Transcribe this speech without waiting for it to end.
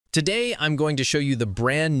Today, I'm going to show you the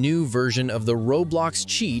brand new version of the Roblox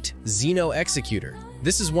cheat, Xeno Executor.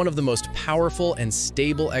 This is one of the most powerful and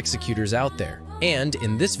stable executors out there. And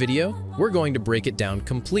in this video, we're going to break it down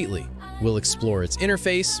completely. We'll explore its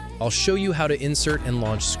interface, I'll show you how to insert and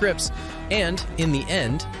launch scripts, and in the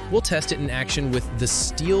end, we'll test it in action with the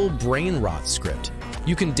Steel brainrot script.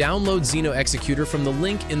 You can download Xeno Executor from the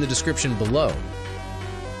link in the description below.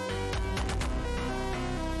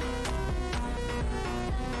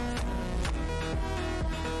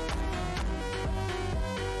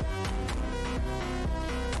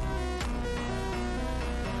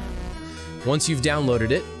 Once you've downloaded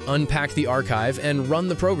it, unpack the archive and run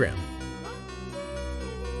the program.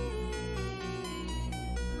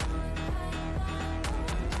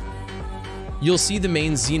 You'll see the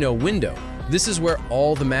main Xeno window. This is where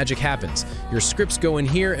all the magic happens. Your scripts go in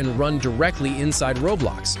here and run directly inside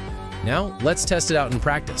Roblox. Now, let's test it out in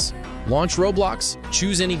practice. Launch Roblox,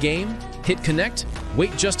 choose any game, hit connect,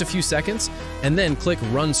 wait just a few seconds, and then click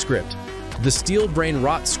Run Script. The Steel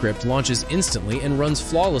brainrot script launches instantly and runs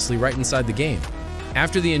flawlessly right inside the game.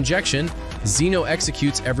 After the injection, Xeno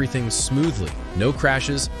executes everything smoothly. No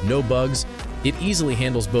crashes, no bugs. It easily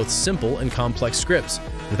handles both simple and complex scripts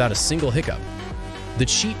without a single hiccup. The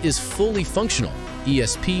cheat is fully functional.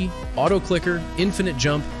 ESP, auto-clicker, infinite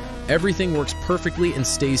jump, everything works perfectly and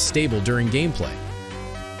stays stable during gameplay.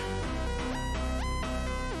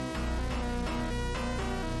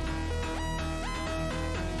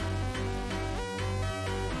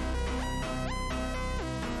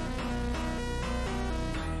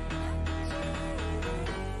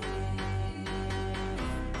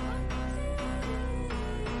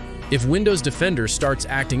 If Windows Defender starts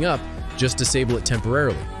acting up, just disable it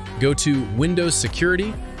temporarily. Go to Windows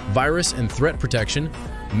Security, Virus and Threat Protection,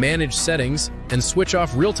 Manage Settings, and switch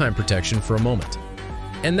off real-time protection for a moment.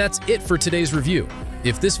 And that's it for today's review.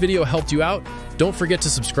 If this video helped you out, don't forget to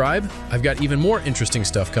subscribe. I've got even more interesting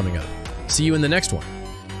stuff coming up. See you in the next one.